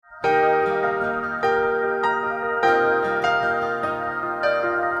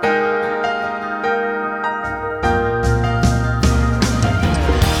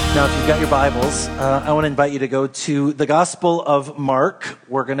You've got your Bibles. I want to invite you to go to the Gospel of Mark.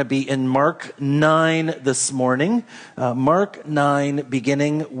 We're going to be in Mark 9 this morning. Mark 9,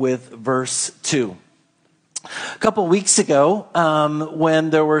 beginning with verse 2. A couple weeks ago,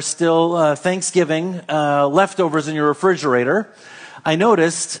 when there were still Thanksgiving leftovers in your refrigerator, I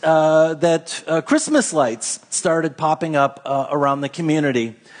noticed that Christmas lights started popping up around the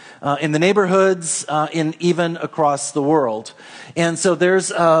community. In the neighborhoods, in even across the world. And so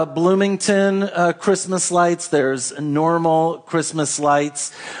there's Bloomington Christmas lights, there's normal Christmas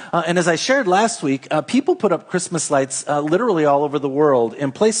lights. And as I shared last week, people put up Christmas lights literally all over the world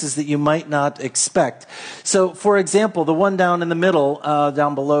in places that you might not expect. So, for example, the one down in the middle,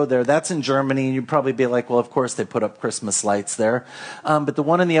 down below there, that's in Germany. And you'd probably be like, well, of course they put up Christmas lights there. But the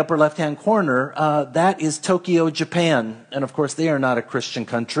one in the upper left-hand corner, that is Tokyo, Japan. And of course, they are not a Christian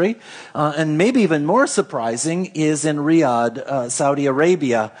country. And maybe even more surprising is in Riyadh, Saudi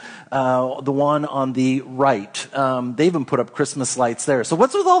Arabia, the one on the right. They even put up Christmas lights there. So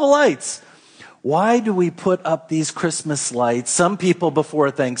what's with all the lights? Why do we put up these Christmas lights? Some people before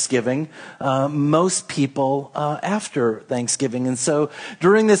Thanksgiving, most people after Thanksgiving. And so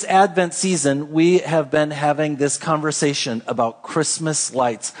during this Advent season, we have been having this conversation about Christmas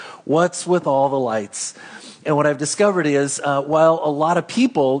lights. What's with all the lights? And what I've discovered is, while a lot of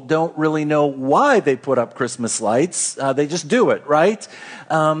people don't really know why they put up Christmas lights, they just do it, right?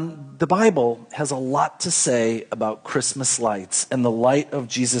 The Bible has a lot to say about Christmas lights and the light of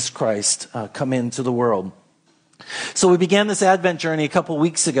Jesus Christ come into the world. So we began this Advent journey a couple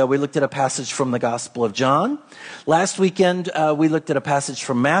weeks ago. We looked at a passage from the Gospel of John. Last weekend, we looked at a passage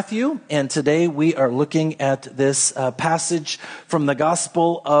from Matthew. And today we are looking at this passage from the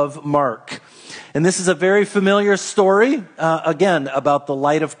Gospel of Mark. And this is a very familiar story, again, about the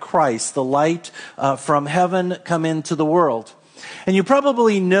light of Christ, the light from heaven come into the world. And you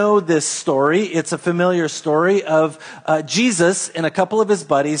probably know this story. It's a familiar story of Jesus and a couple of his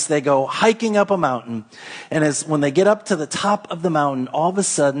buddies. They go hiking up a mountain. And when they get up to the top of the mountain, all of a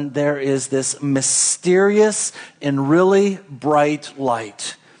sudden there is this mysterious and really bright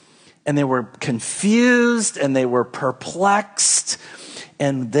light. And they were confused and they were perplexed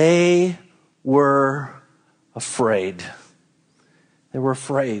and they were afraid. They were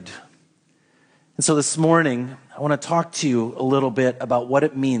afraid. And so this morning, I want to talk to you a little bit about what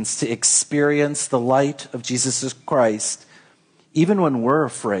it means to experience the light of Jesus Christ, even when we're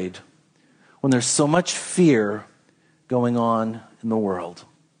afraid, when there's so much fear going on in the world.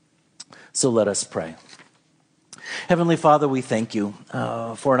 So let us pray. Heavenly Father, we thank you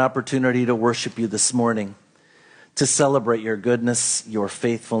for an opportunity to worship you this morning, to celebrate your goodness, your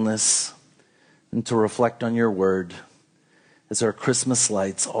faithfulness, and to reflect on your word as there are Christmas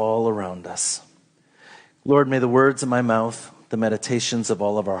lights all around us. Lord, may the words of my mouth, the meditations of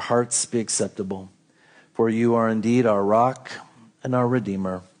all of our hearts be acceptable, for you are indeed our rock and our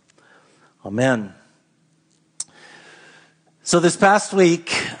Redeemer. Amen. So this past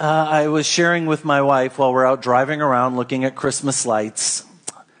week, I was sharing with my wife while we're out driving around looking at Christmas lights,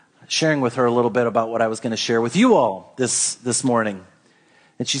 sharing with her a little bit about what I was going to share with you all this morning.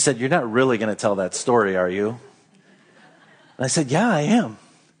 And she said, "You're not really going to tell that story, are you?" And I said, "Yeah, I am."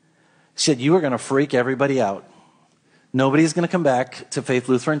 She said, "You are going to freak everybody out. Nobody's going to come back to Faith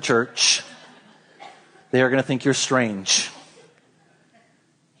Lutheran Church. They are going to think you're strange."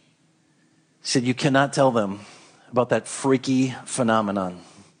 She said, "You cannot tell them about that freaky phenomenon."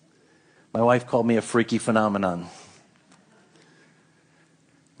 My wife called me a freaky phenomenon.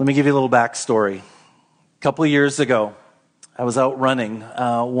 Let me give you a little backstory. A couple of years ago, I was out running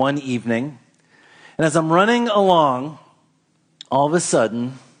one evening, and as I'm running along, all of a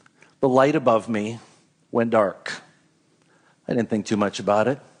sudden, the light above me went dark. I didn't think too much about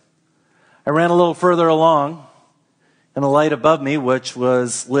it. I ran a little further along, and the light above me, which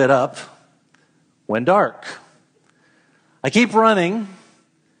was lit up, went dark. I keep running,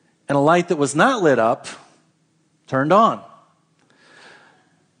 and a light that was not lit up turned on.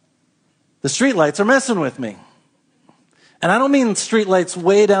 The street lights are messing with me. And I don't mean street lights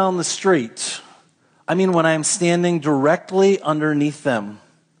way down the street. I mean when I'm standing directly underneath them.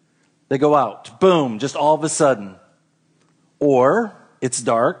 They go out. Boom, just all of a sudden. Or it's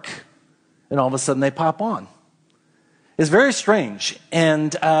dark, and all of a sudden they pop on. It's very strange.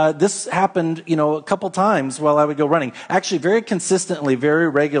 And this happened, a couple times while I would go running. Actually, very consistently, very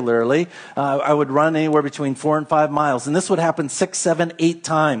regularly. I would run anywhere between 4 and 5 miles. And this would happen 6, 7, 8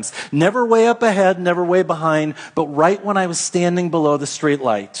 times. Never way up ahead, never way behind, but right when I was standing below the street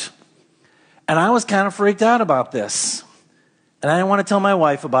light. And I was kind of freaked out about this. And I didn't want to tell my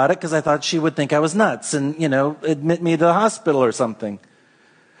wife about it because I thought she would think I was nuts and, admit me to the hospital or something.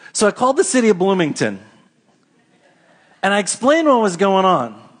 So I called the city of Bloomington, and I explained what was going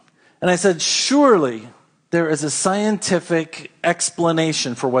on. And I said, surely there is a scientific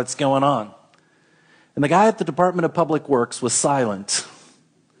explanation for what's going on. And the guy at the Department of Public Works was silent.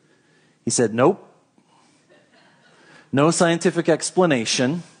 He said, nope. No scientific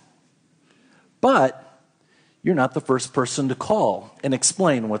explanation. But you're not the first person to call and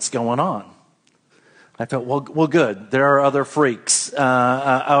explain what's going on. I thought, well, good. There are other freaks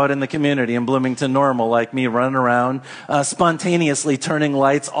out in the community in Bloomington Normal like me running around, spontaneously turning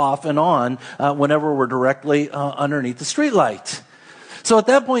lights off and on whenever we're directly underneath the street light. So at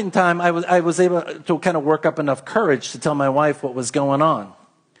that point in time, I was able to kind of work up enough courage to tell my wife what was going on.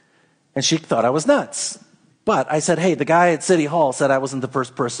 And she thought I was nuts. But I said, hey, the guy at City Hall said I wasn't the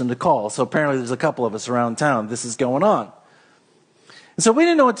first person to call. So apparently there's a couple of us around town. This is going on. And so we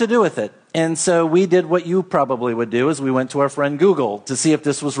didn't know what to do with it. And so we did what you probably would do, is we went to our friend Google to see if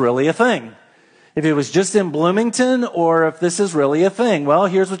this was really a thing. If it was just in Bloomington or if this is really a thing. Well,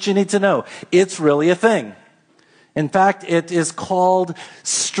 here's what you need to know. It's really a thing. In fact, it is called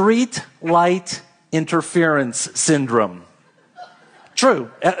street light interference syndrome.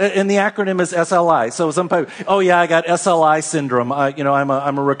 True. And the acronym is SLI. So some people, oh yeah, I got SLI syndrome.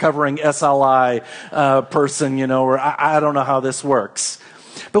 I'm a recovering SLI person, or I don't know how this works.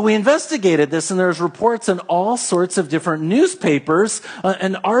 But we investigated this, and there's reports in all sorts of different newspapers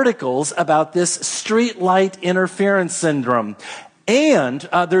and articles about this street light interference syndrome. And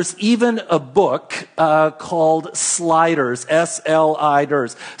there's even a book called Sliders,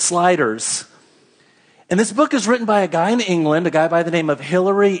 S-L-I-Ders, Sliders. And this book is written by a guy in England, a guy by the name of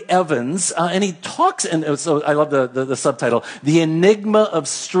Hilary Evans, and he talks, and so I love the subtitle, The Enigma of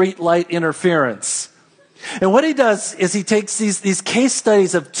Streetlight Interference. And what he does is he takes these case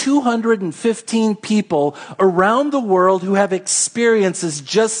studies of 215 people around the world who have experiences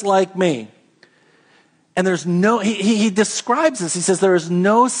just like me. And there's he describes this. He says there is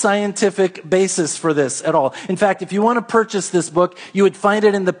no scientific basis for this at all. In fact, if you want to purchase this book, you would find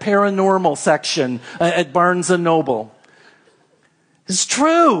it in the paranormal section at Barnes & Noble. It's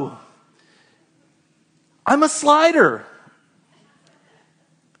true. I'm a slider.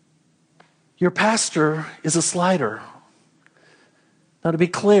 Your pastor is a slider. Now, to be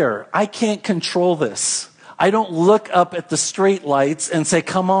clear, I can't control this. I don't look up at the street lights and say,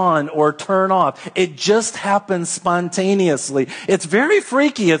 come on, or turn off. It just happens spontaneously. It's very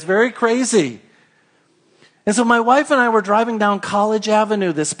freaky. It's very crazy. And so my wife and I were driving down College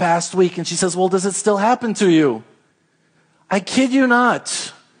Avenue this past week, and she says, well, does it still happen to you? I kid you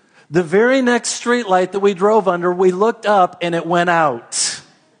not. The very next street light that we drove under, we looked up and it went out.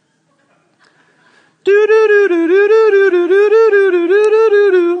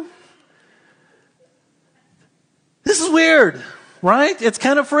 This is weird, right? It's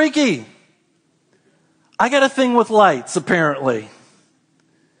kind of freaky. I got a thing with lights, apparently.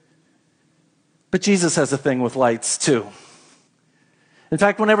 But Jesus has a thing with lights, too. In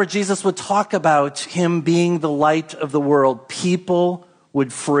fact, whenever Jesus would talk about him being the light of the world, people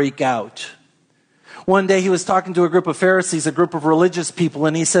would freak out. One day he was talking to a group of Pharisees, a group of religious people,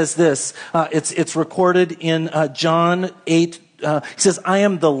 and he says this. It's recorded in John 8. He says, I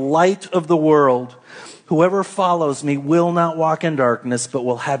am the light of the world. Whoever follows me will not walk in darkness, but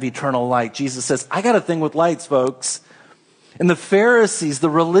will have eternal light. Jesus says, I got a thing with lights, folks. And the Pharisees, the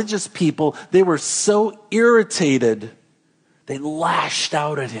religious people, they were so irritated, they lashed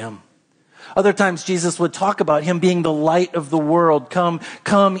out at him. Other times Jesus would talk about him being the light of the world. Come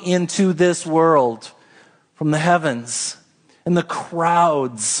into this world from the heavens. And the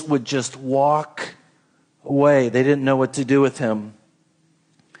crowds would just walk away. They didn't know what to do with him.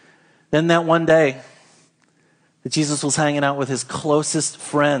 Then that one day that Jesus was hanging out with his closest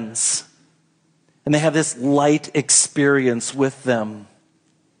friends, and they have this light experience with them,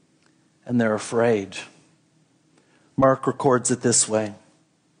 and they're afraid. Mark records it this way.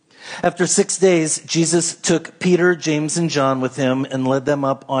 After 6 days, Jesus took Peter, James, and John with him and led them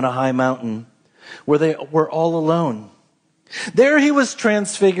up on a high mountain where they were all alone. There he was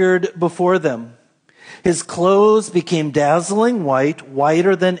transfigured before them. His clothes became dazzling white,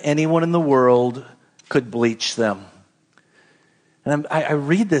 whiter than anyone in the world could bleach them. And I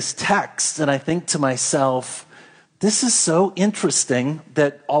read this text and I think to myself, this is so interesting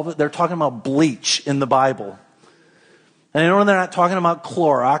that they're talking about bleach in the Bible. And I know they're not talking about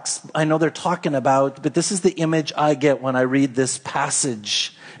Clorox. I know they're talking about, but this is the image I get when I read this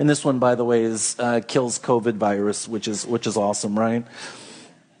passage. And this one, by the way, kills COVID virus, which is awesome, right?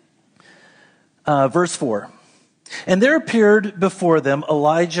 Verse 4. And there appeared before them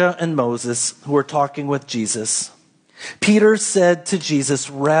Elijah and Moses, who were talking with Jesus. Peter said to Jesus,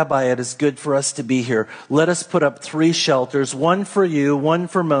 "Rabbi, it is good for us to be here. Let us put up 3 shelters, one for you, one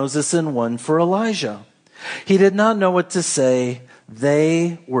for Moses, and one for Elijah." He did not know what to say.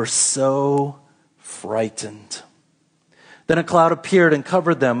 They were so frightened. Then a cloud appeared and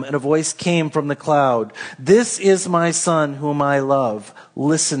covered them, and a voice came from the cloud. "This is my son whom I love.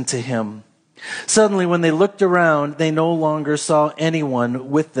 Listen to him." Suddenly, when they looked around, they no longer saw anyone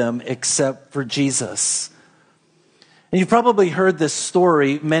with them except for Jesus. And you've probably heard this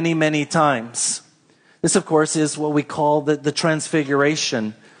story many, many times. This, of course, is what we call the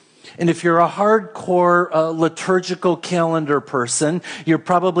Transfiguration. And if you're a hardcore liturgical calendar person, you're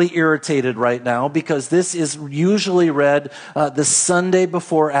probably irritated right now because this is usually read the Sunday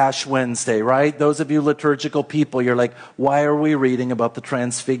before Ash Wednesday, right? Those of you liturgical people, you're like, why are we reading about the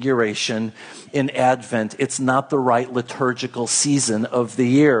Transfiguration in Advent? It's not the right liturgical season of the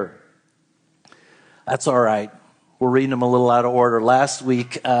year. That's all right. We're reading them a little out of order. Last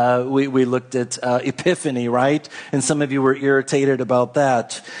week, we looked at Epiphany, right? And some of you were irritated about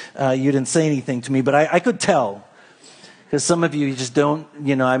that. You didn't say anything to me, but I could tell. Because some of you just don't,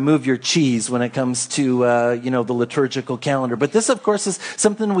 I move your cheese when it comes to, the liturgical calendar. But this, of course, is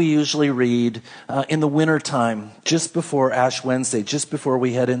something we usually read in the wintertime, just before Ash Wednesday, just before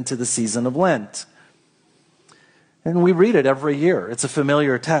we head into the season of Lent. And we read it every year. It's a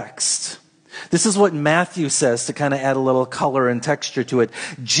familiar text. This is what Matthew says to kind of add a little color and texture to it.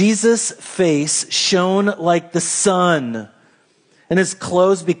 Jesus' face shone like the sun, and his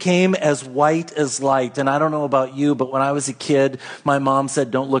clothes became as white as light. And I don't know about you, but when I was a kid, my mom said,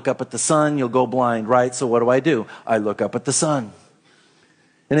 don't look up at the sun, you'll go blind, right? So what do? I look up at the sun.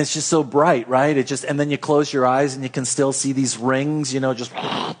 And it's just so bright, right? And then you close your eyes and you can still see these rings, just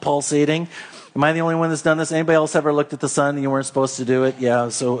pulsating. Am I the only one that's done this? Anybody else ever looked at the sun and you weren't supposed to do it? Yeah,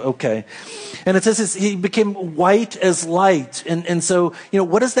 so, okay. And it says he became white as light. And so,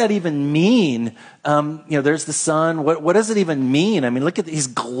 what does that even mean? There's the sun. What does it even mean? I mean, look at, he's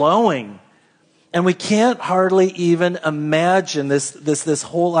glowing. And we can't hardly even imagine this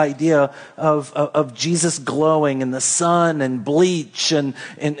whole idea of Jesus glowing in the sun and bleach and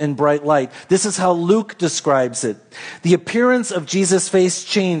bright light. This is how Luke describes it. The appearance of Jesus' face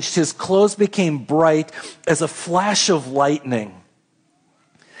changed. His clothes became bright as a flash of lightning.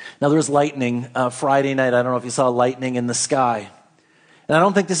 Now there was lightning Friday night. I don't know if you saw lightning in the sky. And I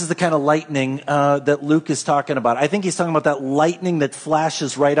don't think this is the kind of lightning that Luke is talking about. I think he's talking about that lightning that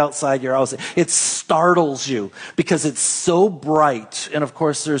flashes right outside your house. It startles you because it's so bright. And of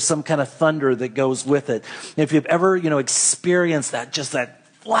course, there's some kind of thunder that goes with it. And if you've ever, experienced that, just that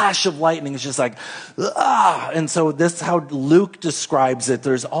flash of lightning, it's just like, ah. And so this is how Luke describes it.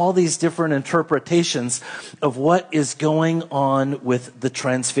 There's all these different interpretations of what is going on with the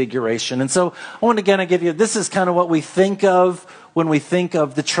Transfiguration. And so I want to again give you, this is kind of what we think of when we think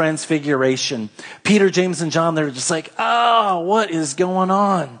of the Transfiguration. Peter, James, and John, they're just like, what is going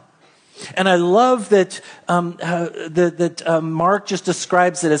on? And I love that Mark just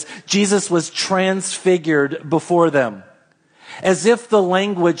describes it as Jesus was transfigured before them, as if the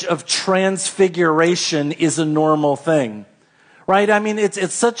language of transfiguration is a normal thing. Right? I mean,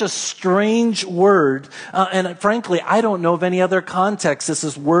 it's such a strange word. And frankly, I don't know of any other context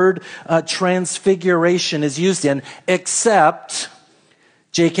this word transfiguration is used in, except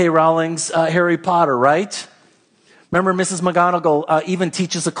J.K. Rowling's Harry Potter, right? Remember, Mrs. McGonagall even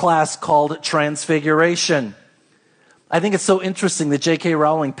teaches a class called Transfiguration. I think it's so interesting that J.K.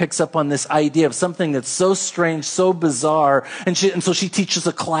 Rowling picks up on this idea of something that's so strange, so bizarre, and so she teaches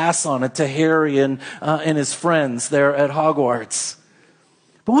a class on it to Harry and his friends there at Hogwarts.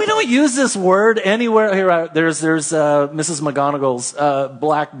 But we don't use this word anywhere. Here, there's Mrs. McGonagall's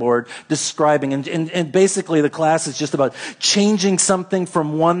blackboard describing, and basically the class is just about changing something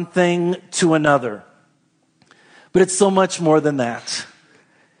from one thing to another. But it's so much more than that.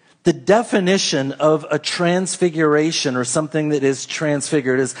 The definition of a transfiguration or something that is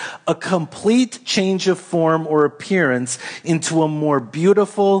transfigured is a complete change of form or appearance into a more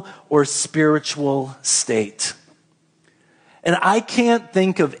beautiful or spiritual state. And I can't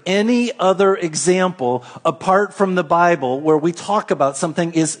think of any other example apart from the Bible where we talk about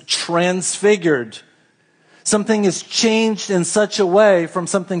something is transfigured. Something is changed in such a way from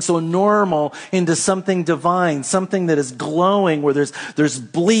something so normal into something divine, something that is glowing, where there's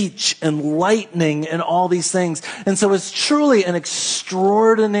bleach and lightning and all these things. And so it's truly an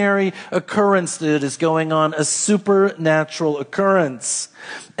extraordinary occurrence that is going on, a supernatural occurrence.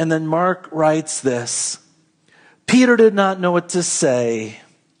 And then Mark writes this: Peter did not know what to say.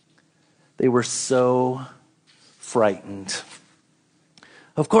 They were so frightened.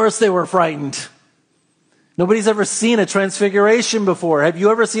 Of course they were frightened. Nobody's ever seen a transfiguration before. Have you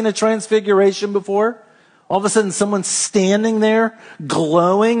ever seen a transfiguration before? All of a sudden, someone's standing there,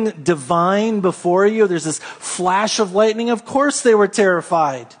 glowing, divine before you. There's this flash of lightning. Of course they were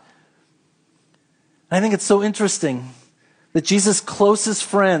terrified. I think it's so interesting that Jesus' closest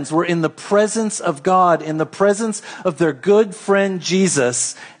friends were in the presence of God, in the presence of their good friend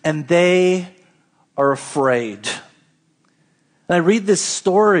Jesus, and they are afraid. And I read this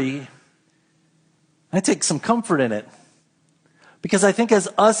story, and I take some comfort in it. Because I think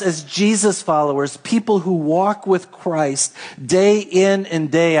as Jesus followers, people who walk with Christ day in and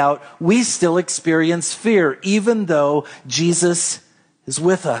day out, we still experience fear, even though Jesus is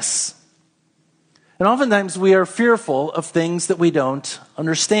with us. And oftentimes we are fearful of things that we don't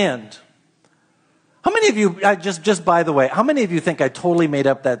understand. How many of you, just by the way, how many of you think I totally made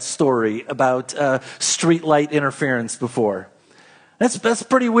up that story about street light interference before? That's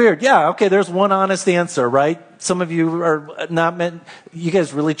pretty weird. Yeah, okay, there's one honest answer, right? Some of you are not meant, you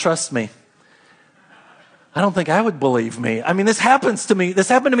guys really trust me. I don't think I would believe me. I mean, this happened to me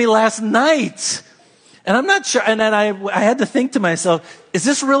last night. And I'm not sure, and then I had to think to myself, is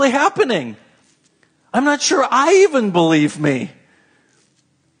this really happening? I'm not sure I even believe me.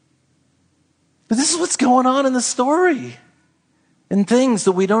 But this is what's going on in the story. And things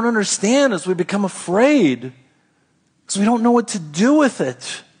that we don't understand as we become afraid. Because we don't know what to do with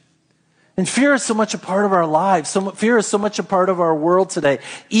it. And fear is so much a part of our lives. Fear is so much a part of our world today.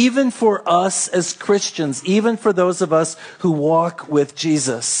 Even for us as Christians. Even for those of us who walk with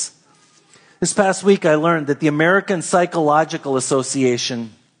Jesus. This past week I learned that the American Psychological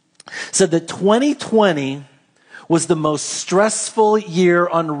Association said that 2020 was the most stressful year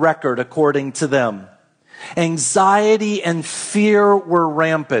on record, according to them. Anxiety and fear were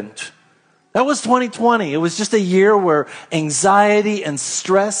rampant. That was 2020. It was just a year where anxiety and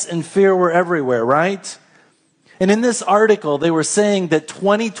stress and fear were everywhere, right? And in this article, they were saying that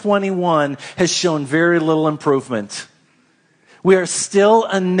 2021 has shown very little improvement. We are still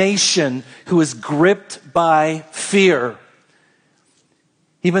a nation who is gripped by fear.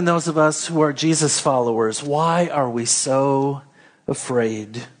 Even those of us who are Jesus followers, why are we so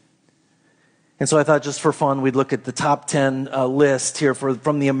afraid? And so I thought just for fun, we'd look at the top 10 list here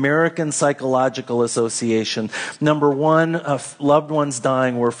from the American Psychological Association. Number 1, loved ones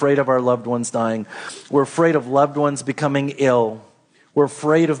dying. We're afraid of our loved ones dying. We're afraid of loved ones becoming ill. We're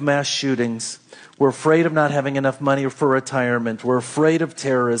afraid of mass shootings. We're afraid of not having enough money for retirement. We're afraid of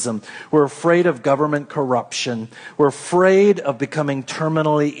terrorism. We're afraid of government corruption. We're afraid of becoming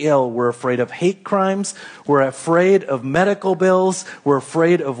terminally ill. We're afraid of hate crimes. We're afraid of medical bills. We're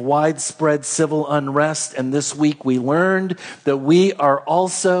afraid of widespread civil unrest. And this week we learned that we are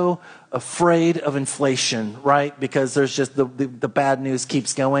also afraid of inflation, right? Because there's just the bad news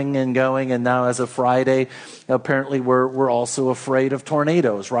keeps going. And now as of Friday, apparently we're also afraid of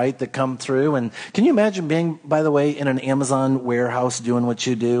tornadoes, right? That come through. And can you imagine being, by the way, in an Amazon warehouse doing what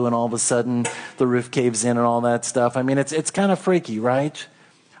you do and all of a sudden the roof caves in and all that stuff? I mean, it's kind of freaky, right?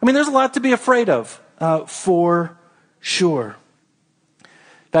 I mean, there's a lot to be afraid of, for sure.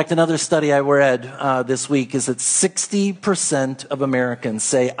 In fact, another study I read this week is that 60% of Americans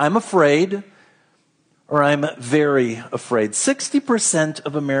say, I'm afraid, or I'm very afraid. 60%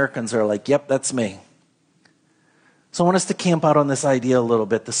 of Americans are like, yep, that's me. So I want us to camp out on this idea a little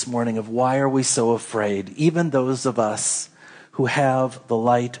bit this morning of why are we so afraid, even those of us who have the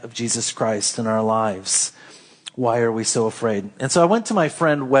light of Jesus Christ in our lives. Why are we so afraid? And so I went to my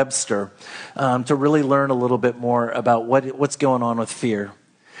friend Webster to really learn a little bit more about what's going on with fear.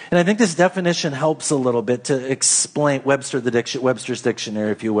 And I think this definition helps a little bit to explain Webster's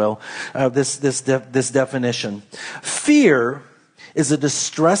dictionary, if you will, this definition. Fear is a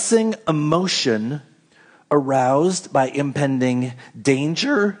distressing emotion aroused by impending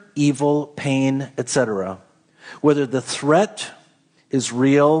danger, evil, pain, etc., whether the threat is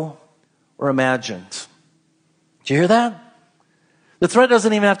real or imagined. Do you hear that? The threat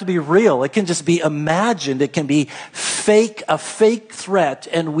doesn't even have to be real. It can just be imagined. It can be a fake threat,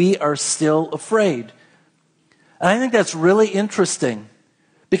 and we are still afraid. And I think that's really interesting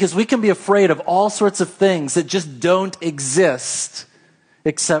because we can be afraid of all sorts of things that just don't exist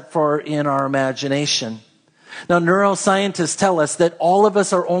except for in our imagination. Now, neuroscientists tell us that all of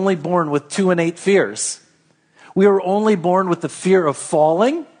us are only born with 2 innate fears. We are only born with the fear of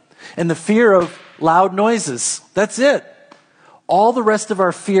falling and the fear of loud noises. That's it. All the rest of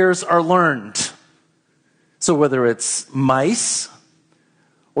our fears are learned. So whether it's mice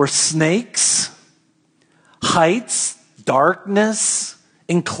or snakes, heights, darkness,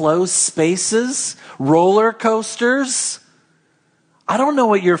 enclosed spaces, roller coasters, I don't know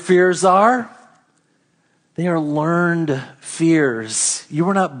what your fears are. They are learned fears. You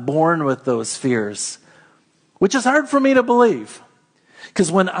were not born with those fears, which is hard for me to believe.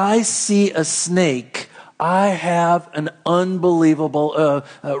 Because when I see a snake, I have an unbelievable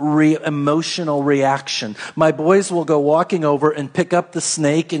emotional reaction. My boys will go walking over and pick up the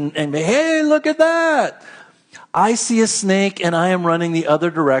snake and hey, look at that. I see a snake and I am running the other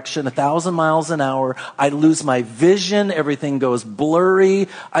direction, 1,000 miles an hour. I lose my vision. Everything goes blurry.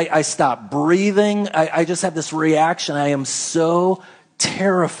 I stop breathing. I just have this reaction. I am so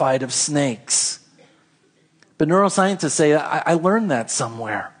terrified of snakes. But neuroscientists say I learned that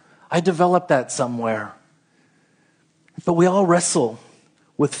somewhere. I developed that somewhere. But we all wrestle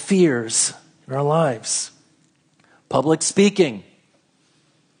with fears in our lives. Public speaking.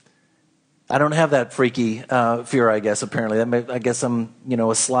 I don't have that freaky fear, I guess, apparently. I guess I'm,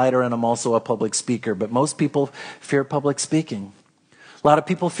 a slider and I'm also a public speaker. But most people fear public speaking. A lot of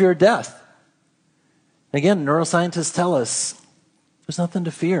people fear death. Again, neuroscientists tell us there's nothing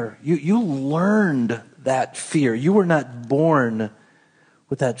to fear. You learned that fear. You were not born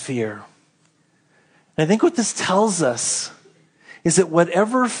with that fear. And I think what this tells us is that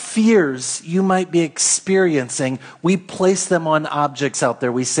whatever fears you might be experiencing, we place them on objects out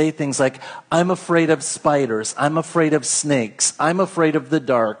there. We say things like, I'm afraid of spiders. I'm afraid of snakes. I'm afraid of the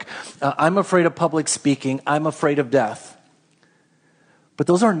dark. I'm afraid of public speaking. I'm afraid of death. But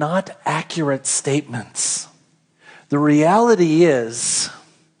those are not accurate statements. The reality is,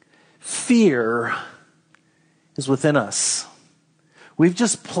 fear is within us. We've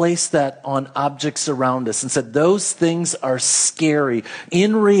just placed that on objects around us and said those things are scary.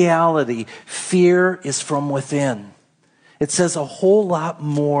 In reality, fear is from within. It says a whole lot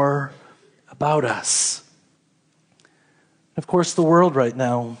more about us. Of course, the world right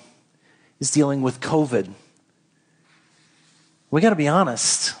now is dealing with COVID. We got to be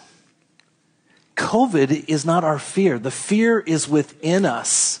honest. COVID is not our fear. The fear is within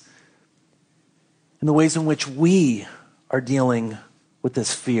us in the ways in which we are dealing with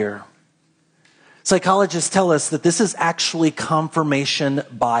this fear. Psychologists tell us that this is actually confirmation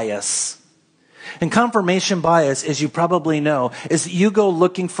bias. And confirmation bias, as you probably know, is you go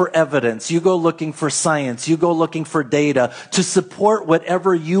looking for evidence, you go looking for science, you go looking for data to support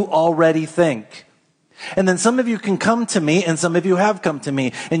whatever you already think. And then some of you can come to me, and some of you have come to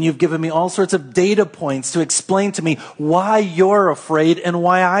me, and you've given me all sorts of data points to explain to me why you're afraid and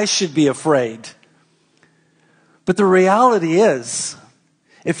why I should be afraid. But the reality is,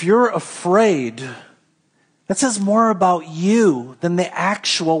 if you're afraid, that says more about you than the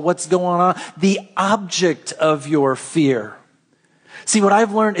actual what's going on, the object of your fear. See, what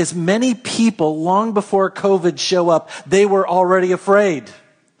I've learned is many people, long before COVID show up, they were already afraid.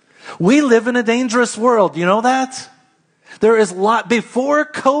 We live in a dangerous world. You know that? There is before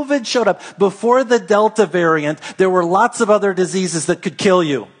COVID showed up, before the Delta variant, there were lots of other diseases that could kill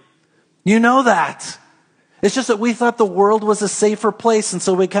you. You know that. It's just that we thought the world was a safer place, and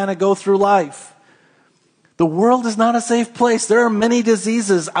so we kind of go through life. The world is not a safe place. There are many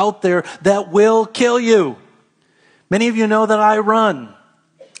diseases out there that will kill you. Many of you know that I run.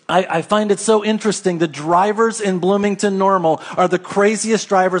 I find it so interesting. The drivers in Bloomington Normal are the craziest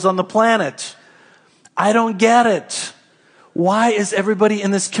drivers on the planet. I don't get it. Why is everybody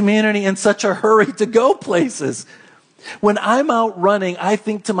in this community in such a hurry to go places? When I'm out running, I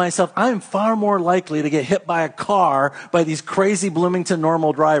think to myself, I'm far more likely to get hit by a car by these crazy Bloomington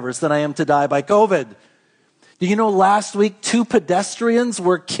Normal drivers than I am to die by COVID. Do you know last week 2 pedestrians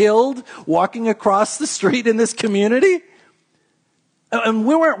were killed walking across the street in this community? And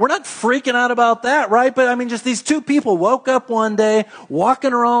we're not freaking out about that, right? But I mean, just these 2 people woke up one day,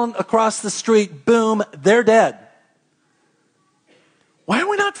 walking around across the street, boom, they're dead. Why are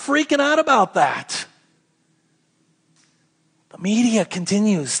we not freaking out about that? The media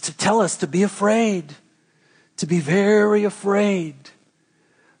continues to tell us to be afraid, to be very afraid.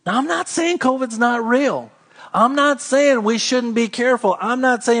 Now, I'm not saying COVID's not real. I'm not saying we shouldn't be careful. I'm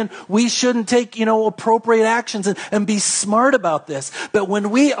not saying we shouldn't take, appropriate actions and be smart about this. But when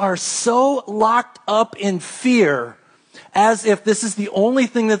we are so locked up in fear, as if this is the only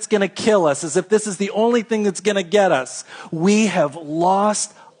thing that's going to kill us, as if this is the only thing that's going to get us, we have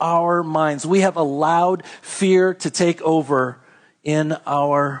lost our minds. We have allowed fear to take over in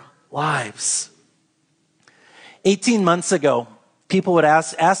our lives. 18 months ago, people would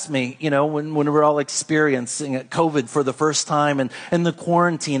ask me, when we were all experiencing COVID for the first time and the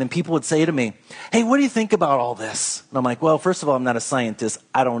quarantine, and people would say to me, hey, what do you think about all this? And I'm like, well, first of all, I'm not a scientist.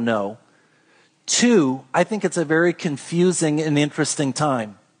 I don't know. 2, I think it's a very confusing and interesting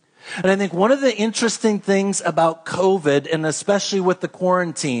time. And I think one of the interesting things about COVID, and especially with the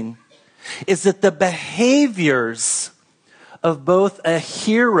quarantine, is that the behaviors of both a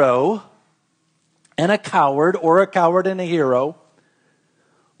hero and a coward, or a coward and a hero,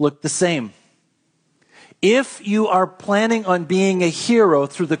 look the same. If you are planning on being a hero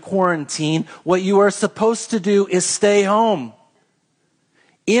through the quarantine, what you are supposed to do is stay home.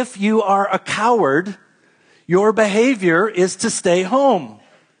 If you are a coward, your behavior is to stay home.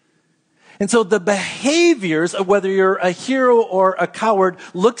 And so the behaviors of whether you're a hero or a coward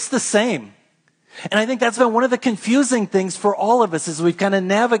looks the same. And I think that's been one of the confusing things for all of us as we've kind of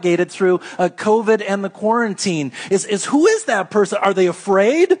navigated through COVID and the quarantine is who is that person? Are they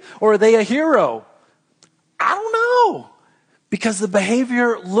afraid or are they a hero? I don't know, because the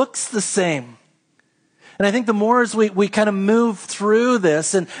behavior looks the same. And I think the more as we kind of move through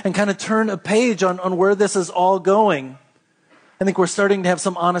this and kind of turn a page on where this is all going, I think we're starting to have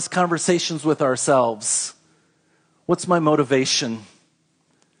some honest conversations with ourselves. What's my motivation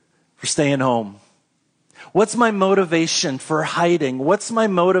for staying home? What's my motivation for hiding? What's my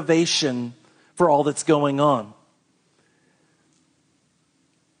motivation for all that's going on?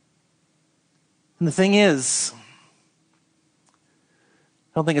 And the thing is,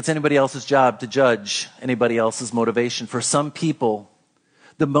 I don't think it's anybody else's job to judge anybody else's motivation. For some people,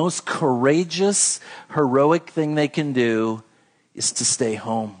 the most courageous, heroic thing they can do is to stay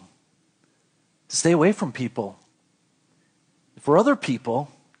home, to stay away from people. For other people,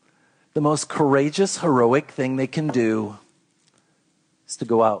 the most courageous, heroic thing they can do is to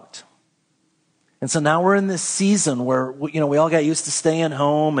go out. And so now we're in this season where, we all got used to staying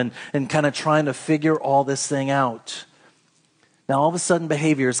home and kind of trying to figure all this thing out. Now all of a sudden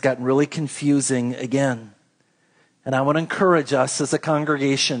behavior has gotten really confusing again. And I want to encourage us as a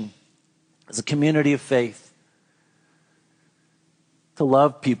congregation, as a community of faith, to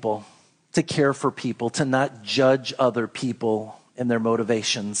love people, to care for people, to not judge other people and their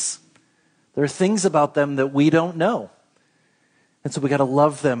motivations. There are things about them that we don't know. And so we got to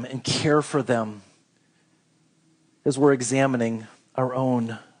love them and care for them as we're examining our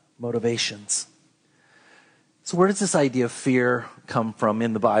own motivations. So where does this idea of fear come from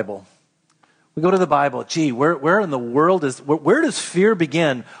in the Bible? We go to the Bible. Where in the world where does fear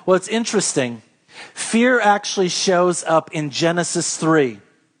begin? Well, it's interesting. Fear actually shows up in Genesis 3.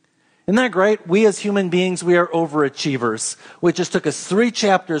 Isn't that great? We as human beings, we are overachievers. It just took us 3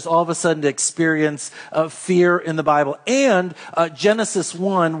 chapters all of a sudden to experience fear in the Bible. And Genesis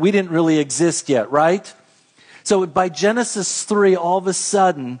 1, we didn't really exist yet, right? So by Genesis 3, all of a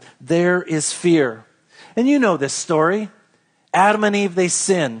sudden, there is fear. And you know this story. Adam and Eve, they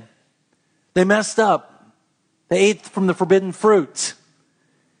sin. They messed up. They ate from the forbidden fruit.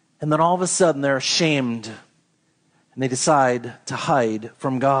 And then all of a sudden, they're ashamed. And they decide to hide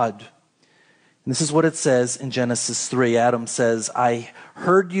from God. And this is what it says in Genesis 3. Adam says, I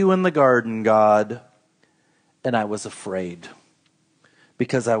heard you in the garden, God, and I was afraid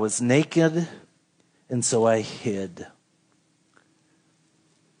because I was naked, and so I hid.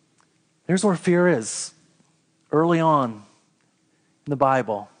 There's where fear is. Early on in the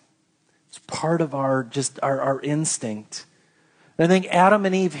Bible. It's part of our instinct. And I think Adam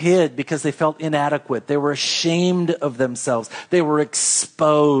and Eve hid because they felt inadequate. They were ashamed of themselves. They were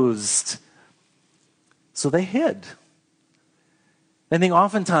exposed. So they hid. I think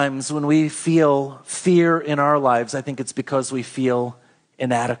oftentimes when we feel fear in our lives, I think it's because we feel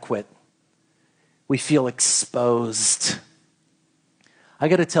inadequate. We feel exposed. I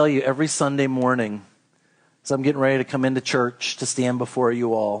got to tell you, every Sunday morning, as I'm getting ready to come into church to stand before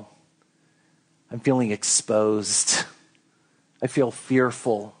you all, I'm feeling exposed. I feel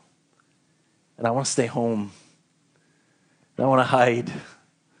fearful. And I want to stay home. And I want to hide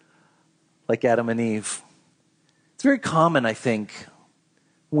like Adam and Eve. It's very common, I think,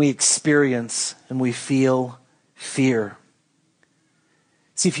 when we experience and we feel fear.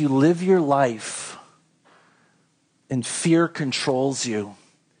 See, if you live your life and fear controls you,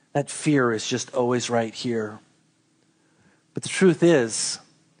 that fear is just always right here. But the truth is,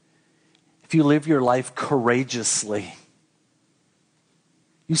 if you live your life courageously,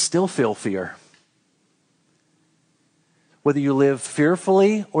 you still feel fear. Whether you live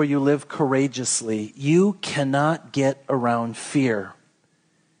fearfully or you live courageously, you cannot get around fear.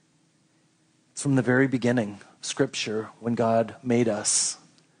 It's from the very beginning of Scripture when God made us.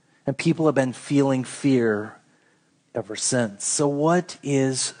 And people have been feeling fear ever since. So what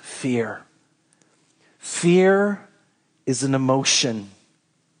is fear? Fear is an emotion.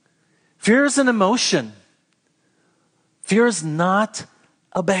 Fear is an emotion. Fear is not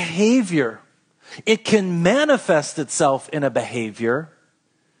a behavior. It can manifest itself in a behavior,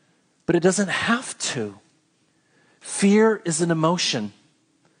 but it doesn't have to. Fear is an emotion.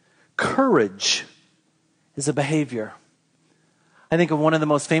 Courage is a behavior. I think of one of the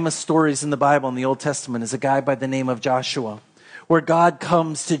most famous stories in the Bible in the Old Testament is a guy by the name of Joshua, where God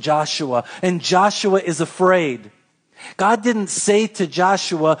comes to Joshua and Joshua is afraid. God didn't say to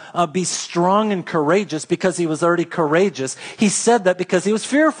Joshua, be strong and courageous because he was already courageous. He said that because he was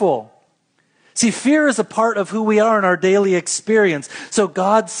fearful. See, fear is a part of who we are in our daily experience. So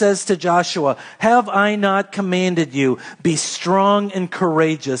God says to Joshua, have I not commanded you? Be strong and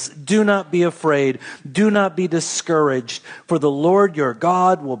courageous. Do not be afraid. Do not be discouraged. For the Lord your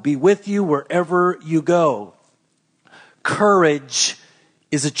God will be with you wherever you go. Courage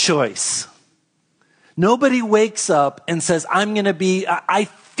is a choice. Nobody wakes up and says, I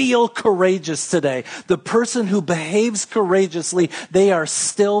feel courageous today. The person who behaves courageously, they are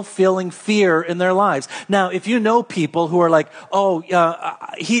still feeling fear in their lives. Now, if you know people who are like,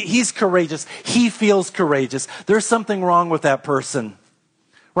 he's courageous, he feels courageous, there's something wrong with that person.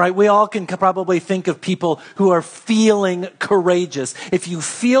 Right? We all can probably think of people who are feeling courageous. If you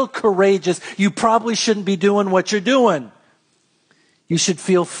feel courageous, you probably shouldn't be doing what you're doing. You should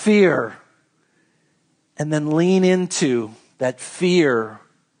feel fear and then lean into that fear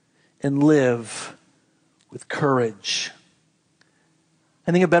and live with courage.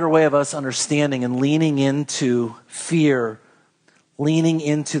 I think a better way of us understanding and leaning into fear, leaning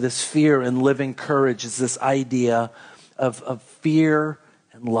into this fear and living courage is this idea of fear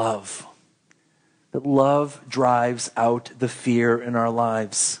and love. That love drives out the fear in our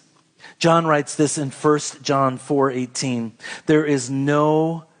lives. John writes this in 1 John 4:18. There is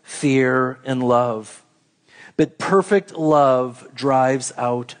no fear in love, but perfect love drives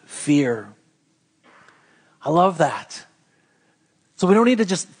out fear. I love that. So we don't need to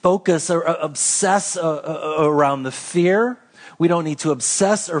just focus or obsess around the fear. We don't need to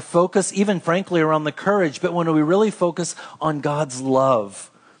obsess or focus, even frankly, around the courage. But when we really focus on God's love,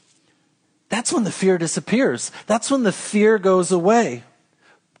 that's when the fear disappears. That's when the fear goes away.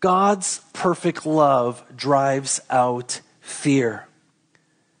 God's perfect love drives out fear.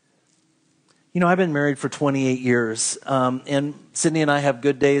 You know, I've been married for 28 years, and Sydney and I have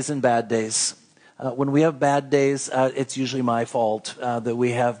good days and bad days. When we have bad days, it's usually my fault that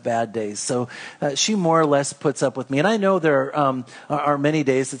we have bad days. So she more or less puts up with me. And I know there are many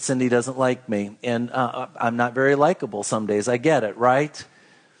days that Cindy doesn't like me, and I'm not very likable some days. I get it, right?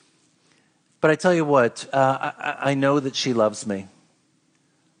 But I tell you what, I know that she loves me.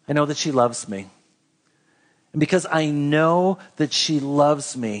 I know that she loves me. And because I know that she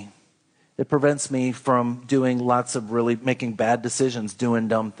loves me, it prevents me from doing lots of really making bad decisions, doing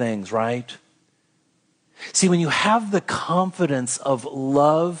dumb things, right? See, when you have the confidence of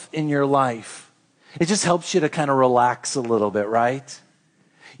love in your life, it just helps you to kind of relax a little bit, right?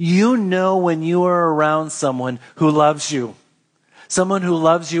 You know when you are around someone who loves you. Someone who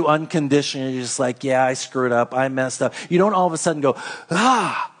loves you unconditionally, you're just like, yeah, I screwed up, I messed up. You don't all of a sudden go,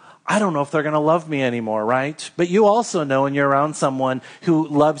 I don't know if they're going to love me anymore, right? But you also know when you're around someone who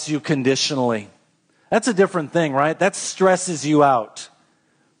loves you conditionally. That's a different thing, right? That stresses you out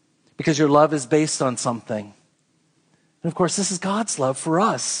because your love is based on something. And of course, this is God's love for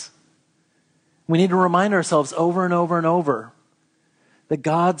us. We need to remind ourselves over and over and over that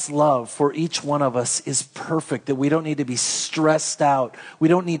God's love for each one of us is perfect, that we don't need to be stressed out. We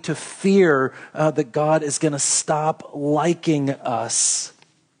don't need to fear that God is going to stop liking us.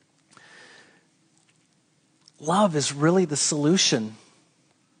 Love is really the solution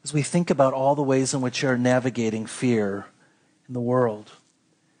as we think about all the ways in which you're navigating fear in the world.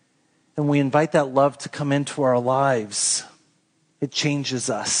 And we invite that love to come into our lives. It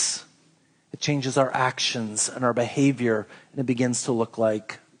changes us. It changes our actions and our behavior, and it begins to look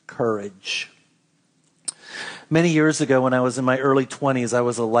like courage. Many years ago, when I was in my early 20s, I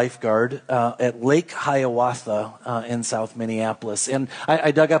was a lifeguard at Lake Hiawatha in South Minneapolis. And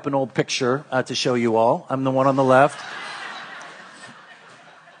I dug up an old picture to show you all. I'm the one on the left.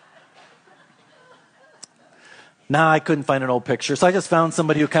 Nah, I couldn't find an old picture, so I just found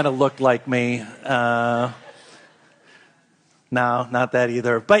somebody who kind of looked like me. No, not that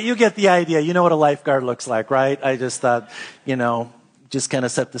either. But you get the idea. You know what a lifeguard looks like, right? I just thought, just kind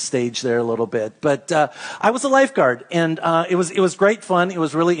of set the stage there a little bit. But I was a lifeguard, and it was great fun. It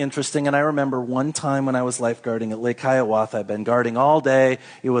was really interesting. And I remember one time when I was lifeguarding at Lake Hiawatha, I'd been guarding all day.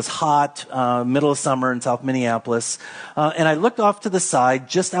 It was hot, middle of summer in South Minneapolis. And I looked off to the side,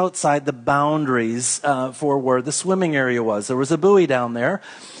 just outside the boundaries for where the swimming area was. There was a buoy down there.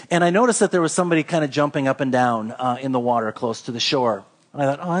 And I noticed that there was somebody kind of jumping up and down in the water close to the shore. And I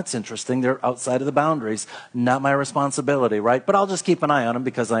thought, oh, that's interesting. They're outside of the boundaries. Not my responsibility, right? But I'll just keep an eye on them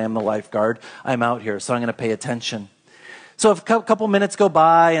because I am the lifeguard. I'm out here, so I'm going to pay attention. So if a couple minutes go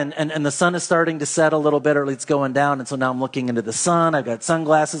by and the sun is starting to set a little bit, or it's going down, and so now I'm looking into the sun. I've got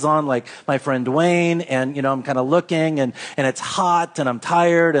sunglasses on like my friend Dwayne, and I'm kind of looking, and it's hot, and I'm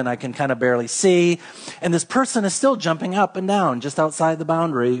tired, and I can kind of barely see. And this person is still jumping up and down just outside the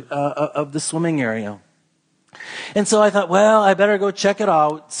boundary of the swimming area. And so I thought, well, I better go check it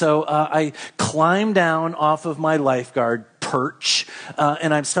out. So I climb down off of my lifeguard perch,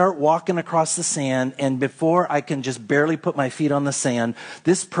 and I start walking across the sand, and before I can just barely put my feet on the sand,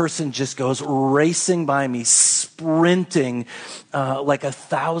 this person just goes racing by me, sprinting like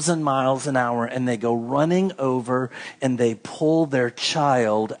 1,000 miles an hour, and they go running over, and they pull their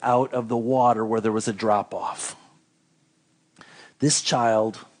child out of the water where there was a drop-off. This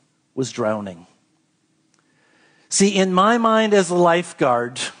child was drowning. See, in my mind as a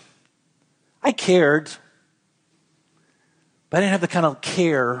lifeguard, I cared, but I didn't have the kind of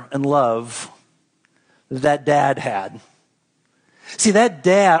care and love that dad had. See, that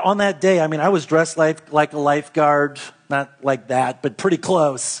dad, on that day, I was dressed like a lifeguard, not like that, but pretty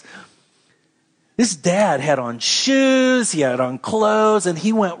close. This dad had on shoes, he had on clothes, and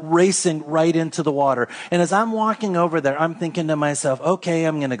he went racing right into the water. And as I'm walking over there, I'm thinking to myself, okay,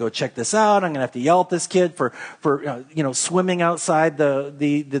 I'm going to go check this out. I'm going to have to yell at this kid for swimming outside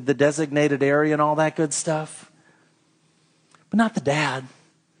the designated area and all that good stuff. But not the dad.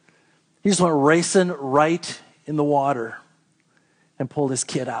 He just went racing right in the water and pulled his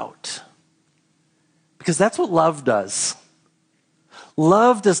kid out. Because that's what love does.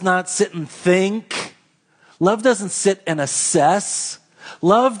 Love does not sit and think. Love doesn't sit and assess.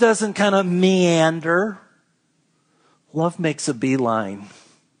 Love doesn't kind of meander. Love makes a beeline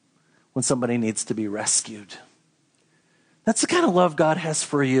when somebody needs to be rescued. That's the kind of love God has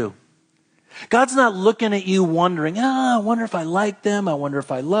for you. God's not looking at you wondering, I wonder if I like them. I wonder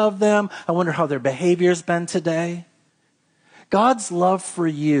if I love them. I wonder how their behavior's been today. God's love for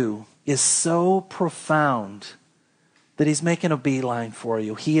you is so profound that he's making a beeline for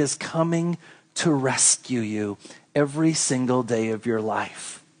you. He is coming to rescue you every single day of your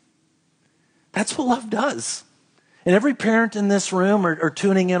life. That's what love does. And every parent in this room or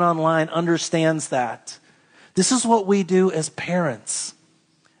tuning in online understands that. This is what we do as parents,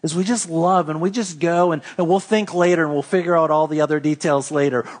 is we just love and we just go and we'll think later and we'll figure out all the other details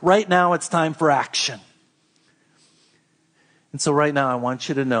later. Right now it's time for action. And so right now I want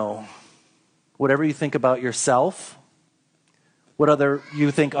you to know, whatever you think about yourself, what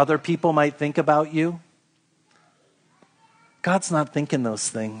you think other people might think about you, God's not thinking those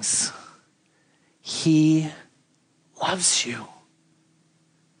things. He loves you.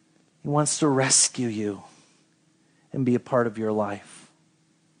 He wants to rescue you and be a part of your life.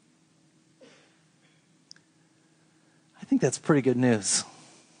 I think that's pretty good news.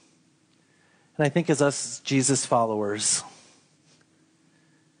 And I think as us Jesus followers,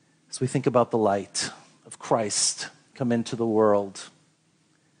 as we think about the light of Christ come into the world,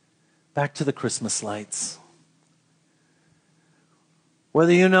 back to the Christmas lights.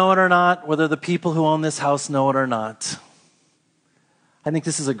 Whether you know it or not, whether the people who own this house know it or not, I think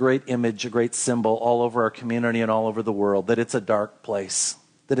this is a great image, a great symbol all over our community and all over the world, that it's a dark place,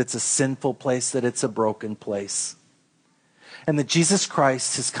 that it's a sinful place, that it's a broken place. And that Jesus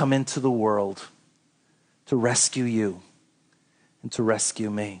Christ has come into the world to rescue you and to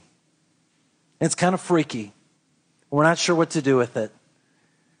rescue me. And it's kind of freaky. We're not sure what to do with it.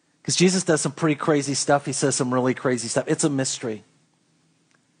 Because Jesus does some pretty crazy stuff. He says some really crazy stuff. It's a mystery.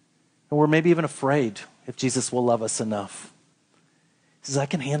 And we're maybe even afraid if Jesus will love us enough. He says, I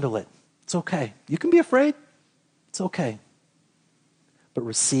can handle it. It's okay. You can be afraid. It's okay. But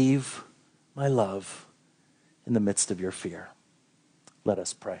receive my love in the midst of your fear. Let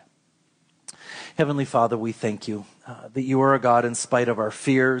us pray. Heavenly Father, we thank you that you are a God in spite of our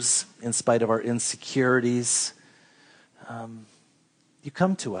fears, in spite of our insecurities. You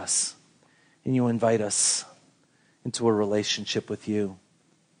come to us and you invite us into a relationship with you.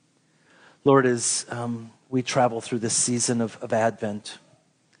 Lord, as we travel through this season of Advent,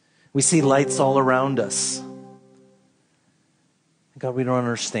 we see lights all around us. God, we don't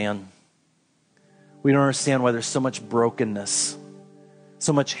understand. We don't understand why there's so much brokenness,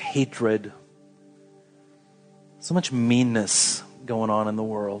 so much hatred, so much meanness going on in the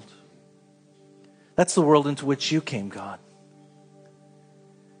world. That's the world into which you came, God.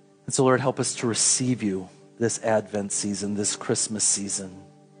 And so, Lord, help us to receive you this Advent season, this Christmas season.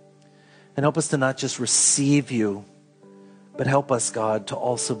 And help us to not just receive you, but help us, God, to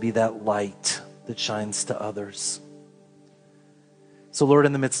also be that light that shines to others. So, Lord,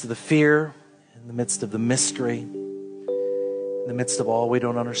 in the midst of the fear, in the midst of the mystery, in the midst of all we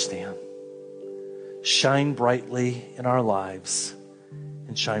don't understand, shine brightly in our lives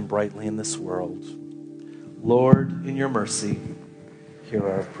and shine brightly in this world. Lord, in your mercy, hear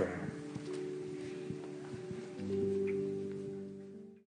our prayer.